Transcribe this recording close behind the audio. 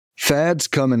Fads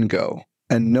come and go,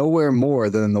 and nowhere more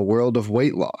than in the world of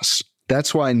weight loss.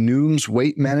 That's why Noom's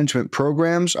weight management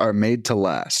programs are made to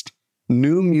last.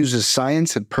 Noom uses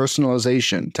science and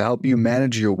personalization to help you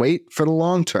manage your weight for the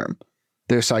long term.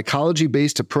 Their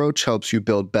psychology-based approach helps you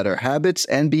build better habits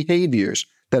and behaviors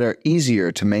that are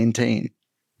easier to maintain.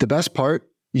 The best part?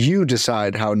 You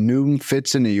decide how Noom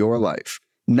fits into your life,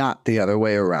 not the other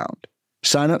way around.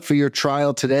 Sign up for your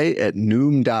trial today at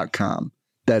Noom.com.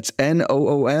 That's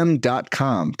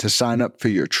Noom.com to sign up for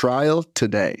your trial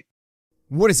today.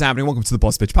 What is happening? Welcome to the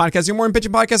Plus Pitch Podcast, your morning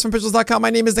pitching podcast from Pitchers.com.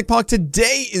 My name is Nick Pollock.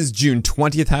 Today is June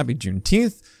 20th. Happy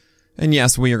Juneteenth. And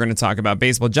yes, we are going to talk about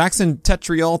baseball. Jackson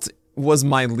Tetrialt was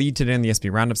my lead today in the SP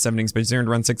Roundup. 7 innings, pitched 0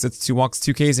 run, 6 hits, 2 walks,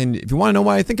 2 Ks. And if you want to know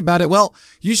why I think about it, well,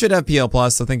 you should have PL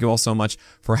Plus. So thank you all so much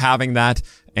for having that.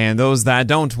 And those that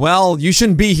don't, well, you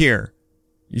shouldn't be here.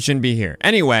 You shouldn't be here.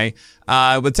 Anyway,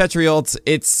 with Tetrialt,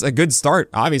 it's a good start,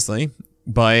 obviously,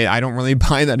 but I don't really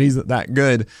buy that he's that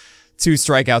good. 2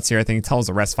 strikeouts here. I think he tells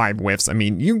the rest 5 whiffs. I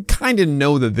mean, you kind of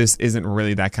know that this isn't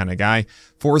really that kind of guy.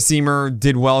 4-seamer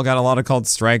did well, got a lot of called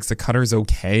strikes. The cutter's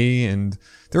okay. And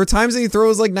there are times that he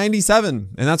throws like 97,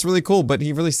 and that's really cool, but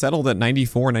he really settled at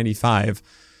 94, 95.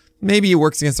 Maybe he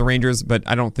works against the Rangers, but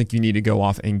I don't think you need to go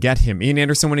off and get him. Ian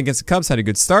Anderson, when against the Cubs, had a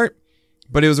good start,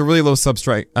 but it was a really low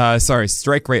strike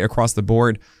rate across the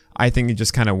board. I think it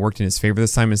just kind of worked in his favor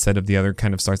this time instead of the other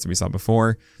kind of starts that we saw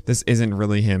before. This isn't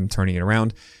really him turning it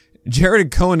around.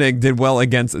 Jared Koenig did well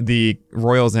against the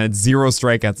Royals and had 0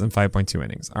 strikeouts in 5.2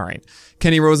 innings. All right.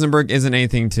 Kenny Rosenberg isn't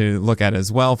anything to look at as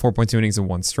well. 4.2 innings and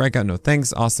 1 strikeout. No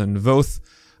thanks. Austin Voth,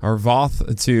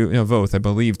 I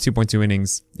believe, 2.2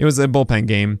 innings. It was a bullpen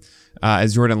game,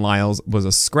 as Jordan Lyles was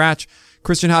a scratch.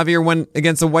 Christian Javier went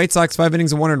against the White Sox, 5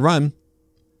 innings and 1 earned run,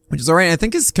 which is all right. I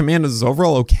think his command was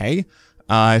overall okay.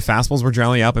 Fastballs were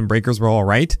generally up and breakers were all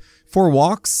right. 4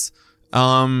 walks.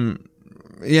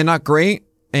 Not great.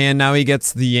 And now he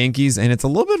gets the Yankees, and it's a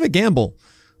little bit of a gamble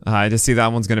to see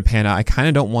that one's going to pan out. I kind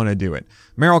of don't want to do it.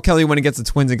 Merrill Kelly, when he gets the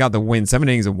Twins, and got the win. 7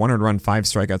 innings and 1 earned run, 5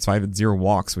 strikeouts, 5 and 0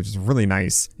 walks, which is really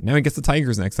nice. Now he gets the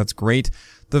Tigers next. That's great.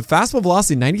 The fastball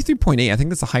velocity, 93.8. I think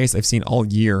that's the highest I've seen all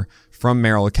year from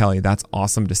Merrill Kelly. That's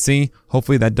awesome to see.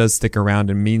 Hopefully that does stick around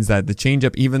and means that the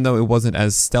changeup, even though it wasn't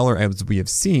as stellar as we have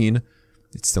seen,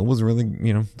 it still was really,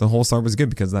 the whole start was good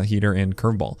because of that heater and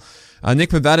curveball.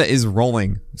 Nick Pivetta is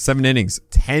rolling. 7 innings,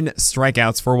 10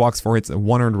 strikeouts, 4 walks, 4 hits,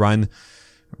 1 earned run.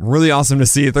 Really awesome to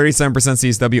see. 37%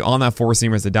 CSW on that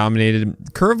 4-seamer that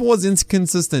dominated. Curve was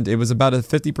inconsistent. It was about a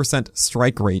 50%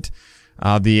 strike rate.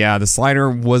 The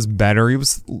slider was better. He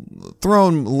was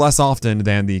thrown less often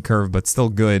than the curve, but still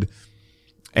good.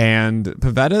 And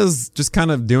Pivetta's just kind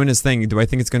of doing his thing. Do I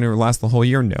think it's going to last the whole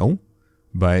year? No.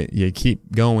 But you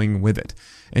keep going with it.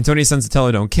 Antonio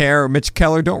Sensatello don't care. Mitch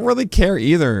Keller don't really care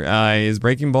either. His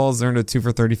breaking balls earned a 2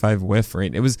 for 35 whiff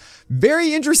rate. It was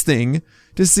very interesting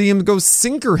to see him go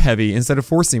sinker heavy instead of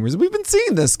 4-seamers. We've been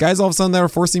seeing this. Guys all of a sudden that are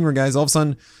 4-seamer guys all of a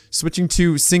sudden switching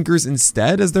to sinkers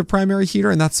instead as their primary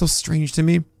heater, and that's so strange to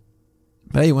me.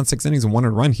 But hey, he won 6 innings and 1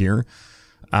 earned run here.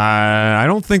 I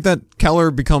don't think that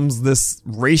Keller becomes this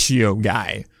ratio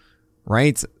guy,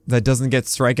 right? That doesn't get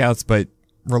strikeouts but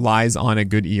relies on a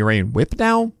good ERA and whip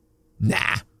now?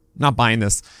 Nah, not buying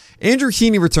this. Andrew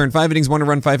Heaney returned 5 innings, 1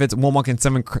 run, 5 hits, 1 walk, and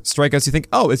 7 strikeouts. You think,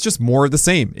 oh, it's just more of the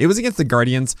same. It was against the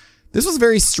Guardians. This was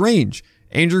very strange.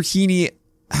 Andrew Heaney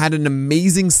had an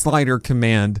amazing slider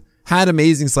command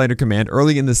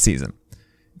early in the season.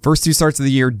 First 2 starts of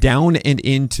the year, down and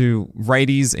into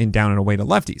righties and down and away to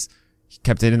lefties. He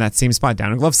kept it in that same spot,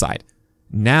 down and glove side.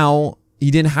 Now,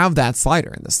 he didn't have that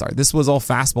slider in the start. This was all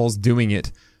fastballs doing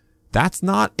it. That's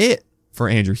not it for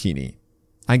Andrew Heaney.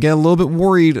 I get a little bit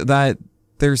worried that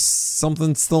there's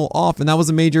something still off, and that was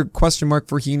a major question mark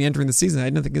for Heaney entering the season. I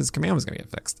didn't think his command was going to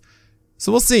get fixed.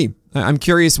 So we'll see. I'm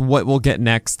curious what we'll get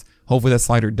next. Hopefully that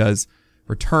slider does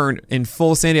return in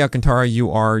full. Sandy Alcantara,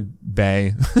 you are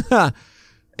bae.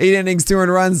 8 innings, 2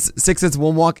 earned runs, 6 hits,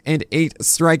 1 walk, and 8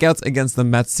 strikeouts against the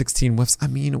Mets, 16 whiffs. I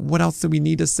mean, what else do we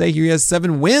need to say here? He has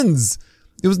 7 wins.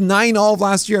 It was 9 all of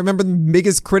last year. I remember the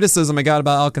biggest criticism I got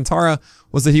about Alcantara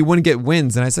was that he wouldn't get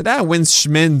wins. And I said, wins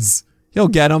schmins. He'll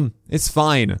get them. It's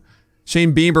fine.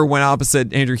 Shane Bieber went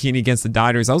opposite Andrew Heaney against the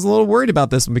Dodgers. I was a little worried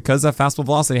about this one because that fastball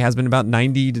velocity has been about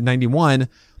 90 to 91.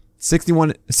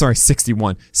 61.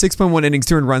 6.1 innings,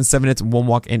 2 earned runs, 7 hits, 1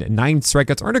 walk, and 9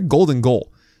 strikeouts. Earned a golden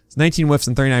goal. It's 19 whiffs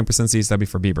and 39% CSW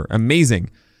for Bieber.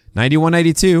 Amazing.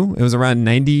 91-92. It was around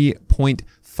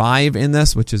 90.5 in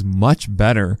this, which is much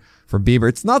better for Bieber.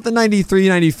 It's not the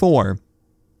 93-94,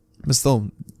 but still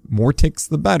more ticks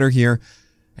the better here.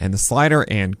 And the slider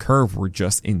and curve were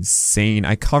just insane.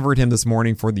 I covered him this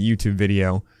morning for the YouTube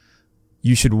video.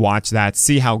 you should watch that,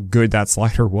 see how good that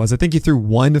slider was. I think he threw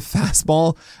one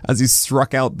fastball as he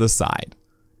struck out the side.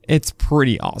 It's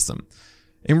pretty awesome.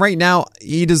 And right now,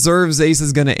 he deserves Ace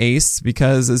is going to ace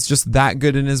because it's just that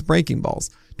good in his breaking balls.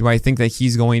 Do I think that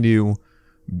he's going to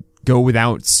go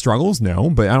without struggles? No,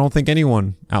 but I don't think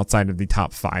anyone outside of the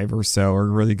top 5 or so are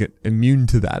really immune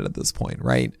to that at this point,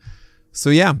 right? So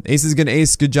yeah, Ace is going to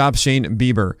ace. Good job, Shane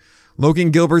Bieber.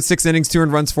 Logan Gilbert, 6 innings, 2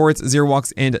 earned runs, 4 hits, 0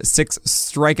 walks, and 6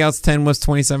 strikeouts, 10 was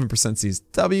 27%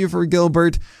 CSW for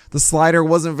Gilbert. The slider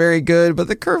wasn't very good, but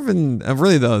the curve and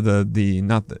really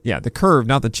the curve,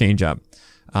 not the changeup,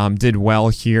 did well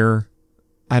here.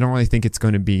 I don't really think it's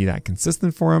going to be that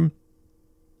consistent for him.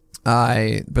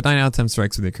 But 9 out of 10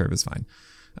 strikes with the curve is fine.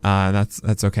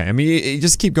 That's okay. I mean, you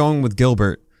just keep going with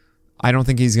Gilbert. I don't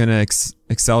think he's going to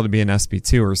excel to be an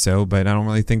SP2 or so, but I don't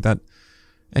really think that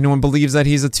anyone believes that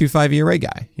he's a 2.5 ERA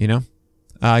guy, you know?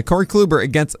 Corey Kluber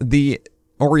against the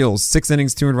Orioles. 6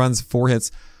 innings, 2 earned runs, 4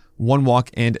 hits, 1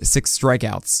 walk, and 6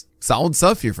 strikeouts. Solid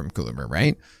stuff here from Kluber,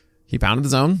 right? He pounded the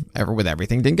zone with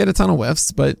everything. Didn't get a ton of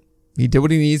whiffs, but he did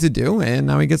what he needed to do, and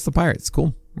now he gets the Pirates.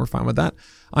 Cool. We're fine with that.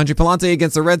 Andre Palante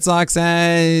against the Red Sox.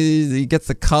 He gets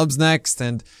the Cubs next,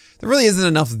 and there really isn't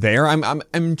enough there. I'm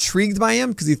intrigued by him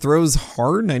because he throws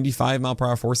hard,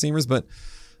 95-mile-per-hour four-seamers,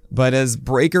 but as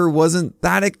breaker wasn't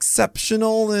that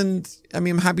exceptional, and I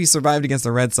mean, I'm happy he survived against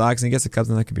the Red Sox, and he gets the Cubs,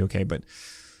 and that could be okay, but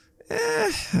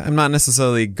I'm not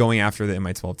necessarily going after the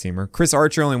MI12 teamer. Chris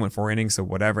Archer only went 4 innings, so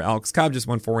whatever. Alex Cobb just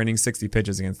won 4 innings, 60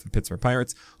 pitches against the Pittsburgh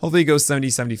Pirates. Hopefully he goes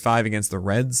 70-75 against the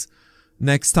Reds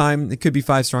next time. It could be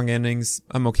 5 strong innings.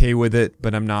 I'm okay with it,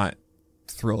 but I'm not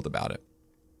thrilled about it.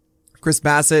 Chris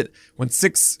Bassett went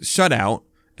 6 shutout,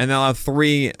 and they'll have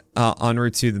 3 en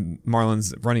route to the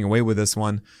Marlins running away with this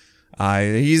one.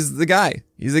 He's the guy.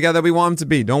 He's the guy that we want him to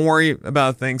be. Don't worry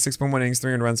about things. 6.1 innings,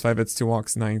 3 earned runs, 5 hits, 2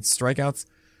 walks, 9 strikeouts.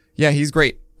 Yeah, he's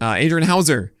great. Adrian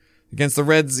Hauser against the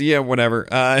Reds. Yeah, whatever.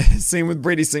 Same with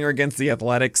Brady Singer against the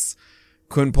Athletics.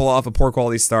 Couldn't pull off a poor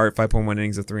quality start. 5.1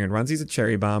 innings of 3 earned runs. He's a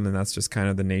cherry bomb, and that's just kind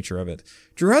of the nature of it.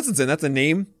 Drew Hutchinson, that's a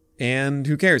name, and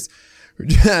who cares?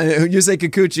 Yusei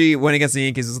Kikuchi went against the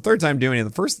Yankees. It was the 3rd time doing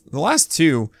it. The last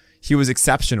 2, he was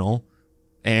exceptional,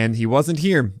 and he wasn't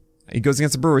here. He goes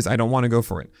against the Brewers. I don't want to go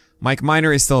for it. Mike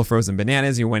Minor is still frozen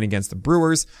bananas. He went against the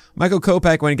Brewers. Michael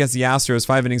Kopech went against the Astros.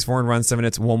 5 innings, 4 earned runs, 7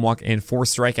 hits, 1 walk, and 4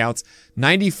 strikeouts.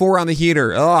 94 on the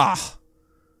heater. Ugh.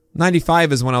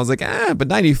 95 is when I was like, but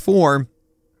 94.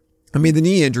 I mean, the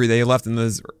knee injury they left in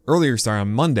this earlier start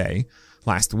on Monday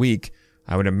last week.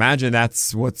 I would imagine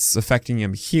that's what's affecting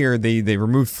him here. They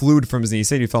removed fluid from his knee. He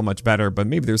said he felt much better, but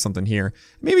maybe there's something here.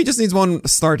 Maybe he just needs one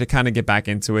start to kind of get back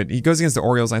into it. He goes against the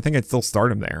Orioles. I think I'd still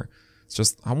start him there. It's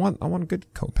just, I want a good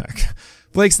Kopech.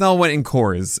 Blake Snell went in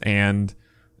cores, and,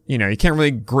 you know, you can't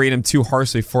really grade him too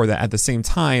harshly for that. At the same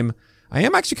time, I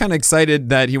am actually kind of excited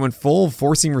that he went full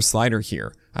 4-seamer slider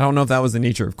here. I don't know if that was the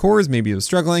nature of cores. Maybe he was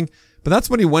struggling, but that's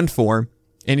what he went for.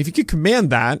 And if you could command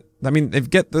that, I mean, if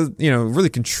get the, really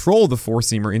control the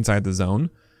 4-seamer inside the zone,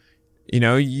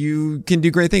 you can do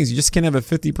great things. You just can't have a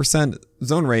 50%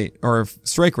 zone rate or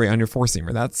strike rate on your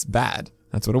 4-seamer. That's bad.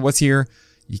 That's what it was here.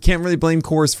 You can't really blame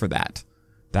cores for that.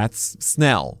 That's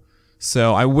Snell.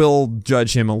 So I will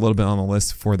judge him a little bit on the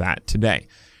list for that today.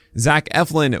 Zach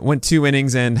Eflin went 2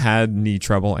 innings and had knee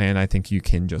trouble, and I think you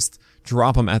can just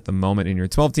drop him at the moment in your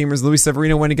 12-teamers. Luis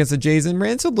Severino went against the Jays and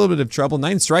ran into a little bit of trouble.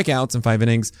 9 strikeouts in 5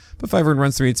 innings, but 5 earned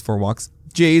runs, 3 hits, 4 walks.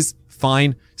 Jays,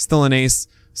 fine. Still an ace.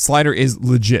 Slider is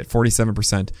legit,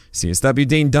 47% CSW.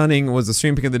 Dane Dunning was the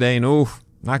stream pick of the day, and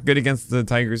not good against the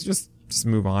Tigers. Just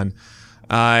move on.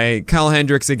 Kyle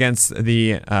Hendricks against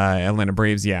the Atlanta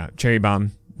Braves. Yeah, cherry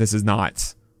bomb. This is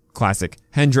not classic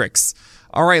Hendricks.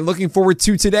 All right, looking forward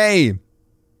to today.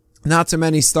 Not too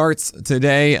many starts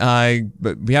today,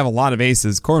 but we have a lot of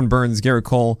aces. Corbin Burns, Garrett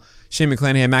Cole, Shane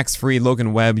McClanahan, Max Fried,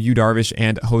 Logan Webb, Yu Darvish,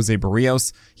 and Jose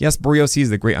Barrios. Yes, Barrios, he's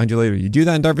the great undulator. You do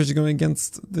that, and Darvish is going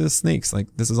against the Snakes. Like,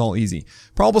 this is all easy.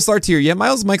 Probable start here. Yeah,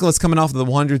 Miles Michaelis coming off of the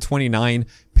 129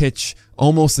 pitch,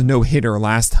 almost a no-hitter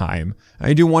last time.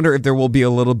 I do wonder if there will be a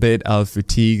little bit of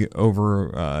fatigue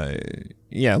over,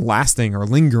 lasting or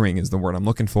lingering is the word I'm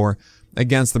looking for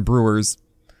against the Brewers.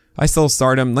 I still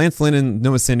start him. Lance Lynn and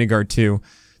Noah Syndergaard too.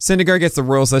 Syndergaard gets the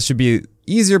Royals. That should be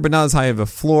easier, but not as high of a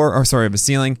of a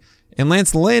ceiling. And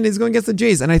Lance Lynn is going against the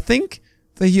Jays. And I think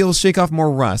that he'll shake off more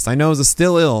rust. I know it's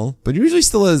still ill, but usually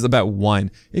still is about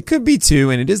 1. It could be 2,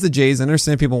 and it is the Jays. I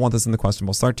understand people want this in the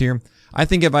questionable start tier. I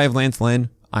think if I have Lance Lynn,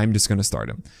 I'm just going to start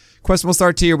him. Questionable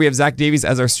start tier, we have Zach Davies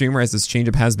as our streamer, as his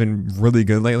changeup has been really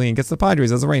good lately, and gets the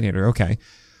Padres as a right-hander. Okay.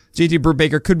 JT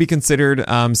Brubaker could be considered.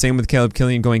 Same with Caleb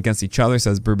Killian going against each other.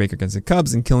 Says Brubaker against the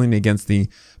Cubs and Killian against the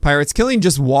Pirates. Killian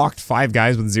just walked 5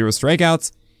 guys with 0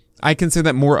 strikeouts. I consider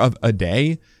that more of a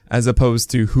day as opposed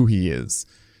to who he is.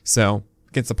 So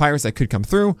against the Pirates, that could come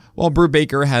through, while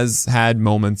Brubaker has had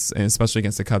moments, and especially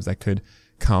against the Cubs, that could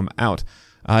come out.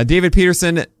 David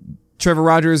Peterson, Trevor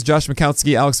Rogers, Josh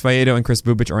Mikowski, Alex Vallejo, and Chris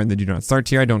Bubich are in the do not start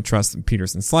tier. I don't trust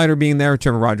Peterson's slider being there.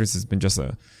 Trevor Rogers has been just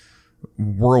a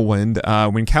whirlwind.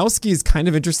 Winkowski is kind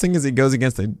of interesting as he goes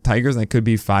against the Tigers, and that could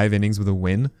be 5 innings with a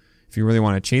win if you really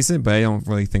want to chase it, but I don't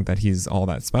really think that he's all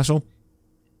that special.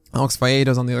 Alex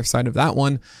Vallejo's on the other side of that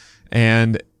one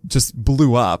and just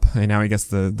blew up, and now he gets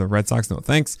the Red Sox, no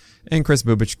thanks, and Chris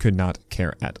Bubich could not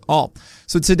care at all.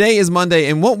 So today is Monday,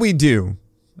 and what we do,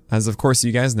 as of course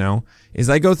you guys know, is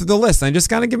I go through the list, and I just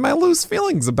kind of give my loose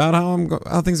feelings about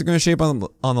how things are going to shape on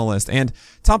the list. And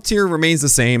top tier remains the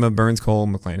same of Burns, Cole,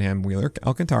 McClanahan, Wheeler,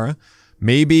 Alcantara.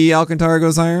 Maybe Alcantara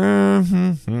goes higher.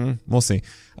 We'll see.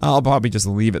 I'll probably just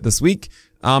leave it this week.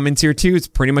 In tier 2, it's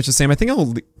pretty much the same. I think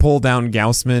I'll pull down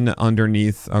Gaussman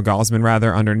underneath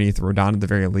Rodon at the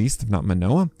very least, if not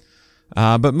Manoah.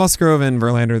 But Musgrove and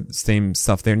Verlander, same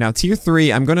stuff there. Now, tier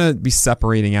 3, I'm going to be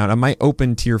separating out. I might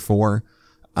open tier 4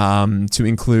 to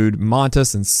include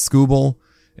Montas and Skubal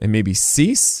and maybe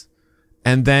Cease,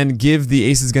 and then give the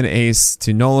ace is going to ace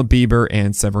to Nola, Bieber,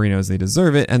 and Severino as they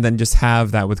deserve it, and then just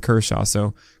have that with Kershaw.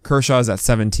 So Kershaw is at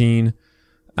 17.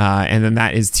 And then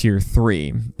that is tier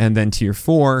 3. And then tier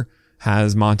 4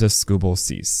 has Montas, Skubal,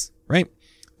 Cease, right?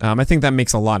 I think that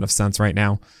makes a lot of sense right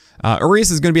now.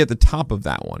 Urias is going to be at the top of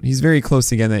that one. He's very close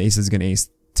to getting that ace is going to ace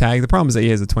tag. The problem is that he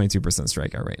has a 22%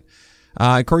 strikeout rate.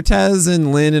 Cortez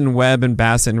and Lynn and Webb and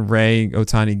Bassett and Ray,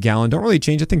 Ohtani, Gallen don't really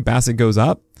change. I think Bassett goes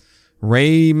up.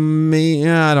 Ray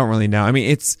I don't really know. I mean,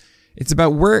 it's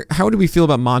about how do we feel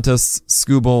about Montas,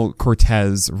 Skubal,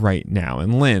 Cortez right now,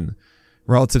 and Lynn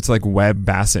relative to like Webb,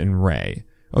 Bassett, and Ray.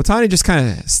 Ohtani just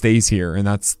kind of stays here, and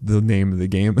that's the name of the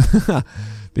game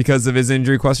because of his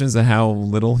injury questions and how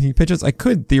little he pitches. I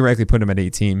could theoretically put him at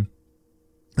 18,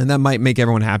 and that might make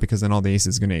everyone happy because then all the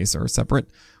aces going to ace are separate.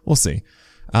 We'll see.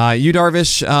 Yu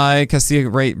Darvish,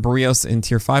 Casilla, Ray, Barrios in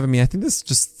tier 5. I mean, I think this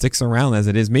just sticks around as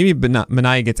it is. Maybe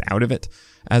Minaya gets out of it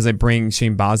as I bring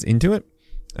Shane Baz into it.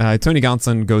 Tony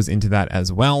Gonsolin goes into that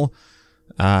as well.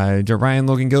 Joe Ryan,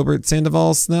 Logan Gilbert,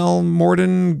 Sandoval, Snell,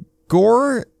 Morden,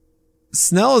 Gore.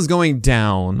 Snell is going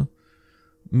down.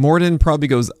 Morden probably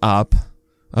goes up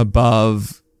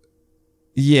above.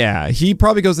 Yeah, he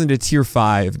probably goes into tier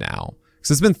 5 now.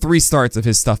 So it's been 3 starts of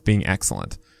his stuff being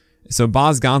excellent. So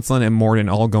Baz, Gonsolin, and Morden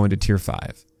all go into tier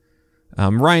 5.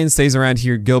 Ryan stays around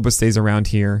here. Gilbert stays around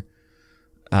here.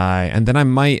 And then I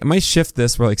might shift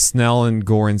this where like Snell and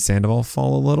Gore and Sandoval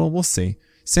fall a little. We'll see.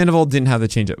 Sandoval didn't have the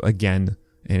changeup again,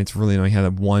 and it's really annoying. He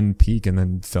had one peak and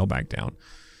then fell back down.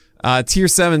 Tier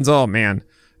 7's, oh man.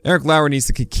 Eric Lauer needs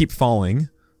to keep falling.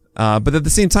 But at the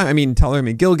same time, I mean, Tyler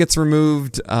McGill gets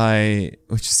removed,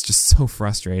 which is just so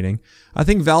frustrating. I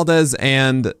think Valdez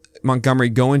and Montgomery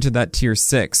go into that tier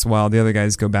 6 while the other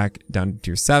guys go back down to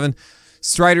tier 7.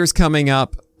 Strider's coming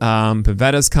up.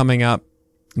 Pavetta's coming up.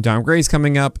 Don Gray's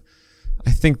coming up.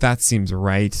 I think that seems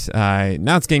right.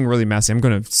 Now it's getting really messy. I'm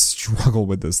going to struggle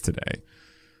with this today.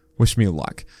 Wish me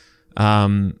luck.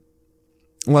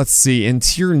 Let's see. In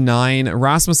tier 9,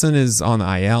 Rasmussen is on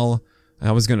the IL.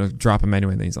 I was going to drop him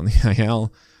anyway, then he's on the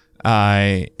IL.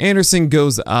 Anderson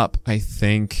goes up, I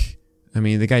think. I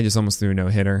mean, the guy just almost threw a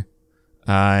no-hitter.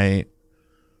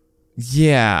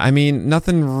 Yeah, I mean,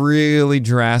 nothing really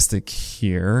drastic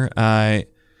here.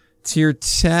 Tier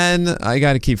 10, I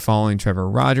got to keep following Trevor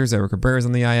Rogers. Eric Cabrera's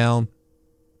on the IL.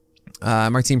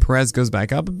 Martin Perez goes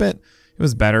back up a bit. It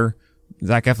was better.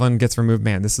 Zach Eflin gets removed.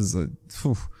 Man, this is a...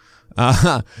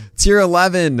 Tier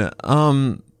 11,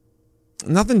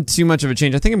 nothing too much of a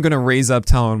change. I think I'm going to raise up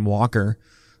Talon Walker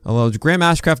a little. Graham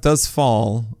Ashcraft does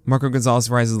fall. Marco Gonzalez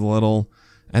rises a little.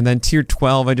 And then tier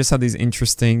 12, I just have these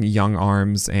interesting young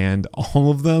arms, and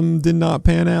all of them did not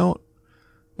pan out,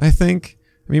 I think.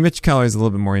 I mean, Mitch Keller is a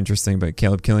little bit more interesting, but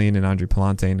Caleb Killian and Andre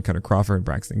Palante and Cutter Crawford,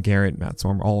 Braxton Garrett, Matt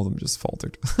Swarmer, all of them just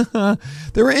faltered.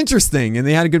 They were interesting, and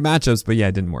they had good matchups, but yeah,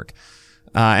 it didn't work.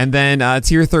 And then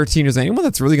tier 13, is anyone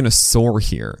that's really going to soar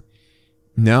here?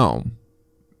 No.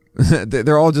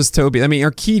 They're all just Toby. I mean,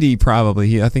 Urquidy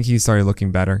probably. I think he started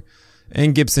looking better.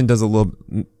 And Gibson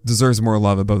deserves more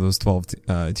love above those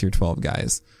tier 12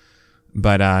 guys.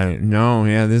 But no,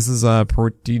 yeah, this is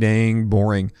pretty dang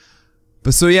boring.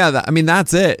 But so yeah,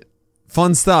 that's it.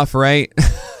 Fun stuff, right?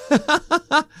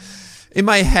 In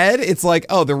my head, it's like,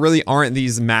 oh, there really aren't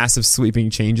these massive sweeping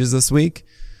changes this week.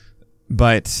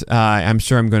 But I'm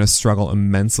sure I'm going to struggle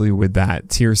immensely with that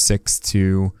tier 6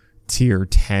 to tier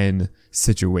 10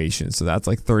 situation. So that's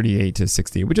like 38 to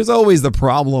 60, which is always the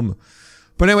problem.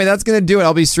 But anyway, that's going to do it.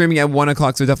 I'll be streaming at 1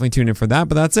 o'clock, so definitely tune in for that.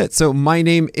 But that's it. So my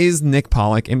name is Nick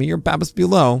Pollock, and may your BABIPs be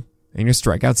low and your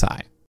strikeouts high.